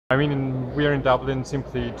I mean, we're in Dublin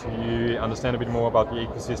simply to understand a bit more about the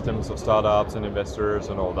ecosystems of startups and investors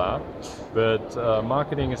and all that. But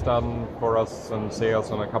marketing is done for us and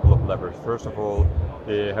sales on a couple of levels. First of all,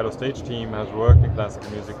 the HelloStage team has worked in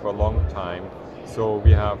classical music for a long time, so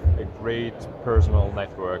we have a great personal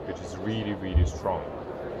network which is really, really strong.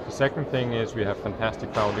 The second thing is we have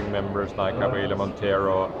fantastic founding members like Gabriela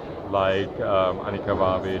Montero, like Annika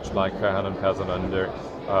Vavic, like Hanan Persanander,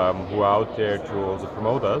 who are out there to also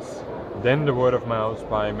promote us. Then the word of mouth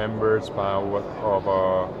by members, by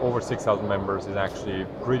over 6,000 members is actually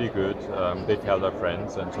pretty good. They tell their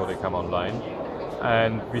friends and so they come online.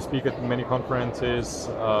 And we speak at many conferences,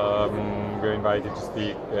 we're invited to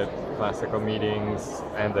speak at classical meetings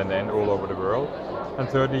and then all over the world. And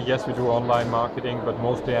thirdly, yes, we do online marketing, but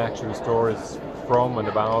mostly actually stories from and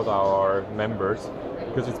about our members,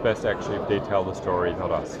 because it's best actually if they tell the story, not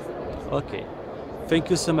us. Okay. Thank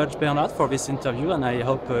you so much, Bernard, for this interview, and I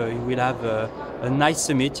hope you will have a nice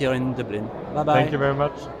summit here in Dublin. Bye-bye. Thank you very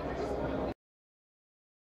much.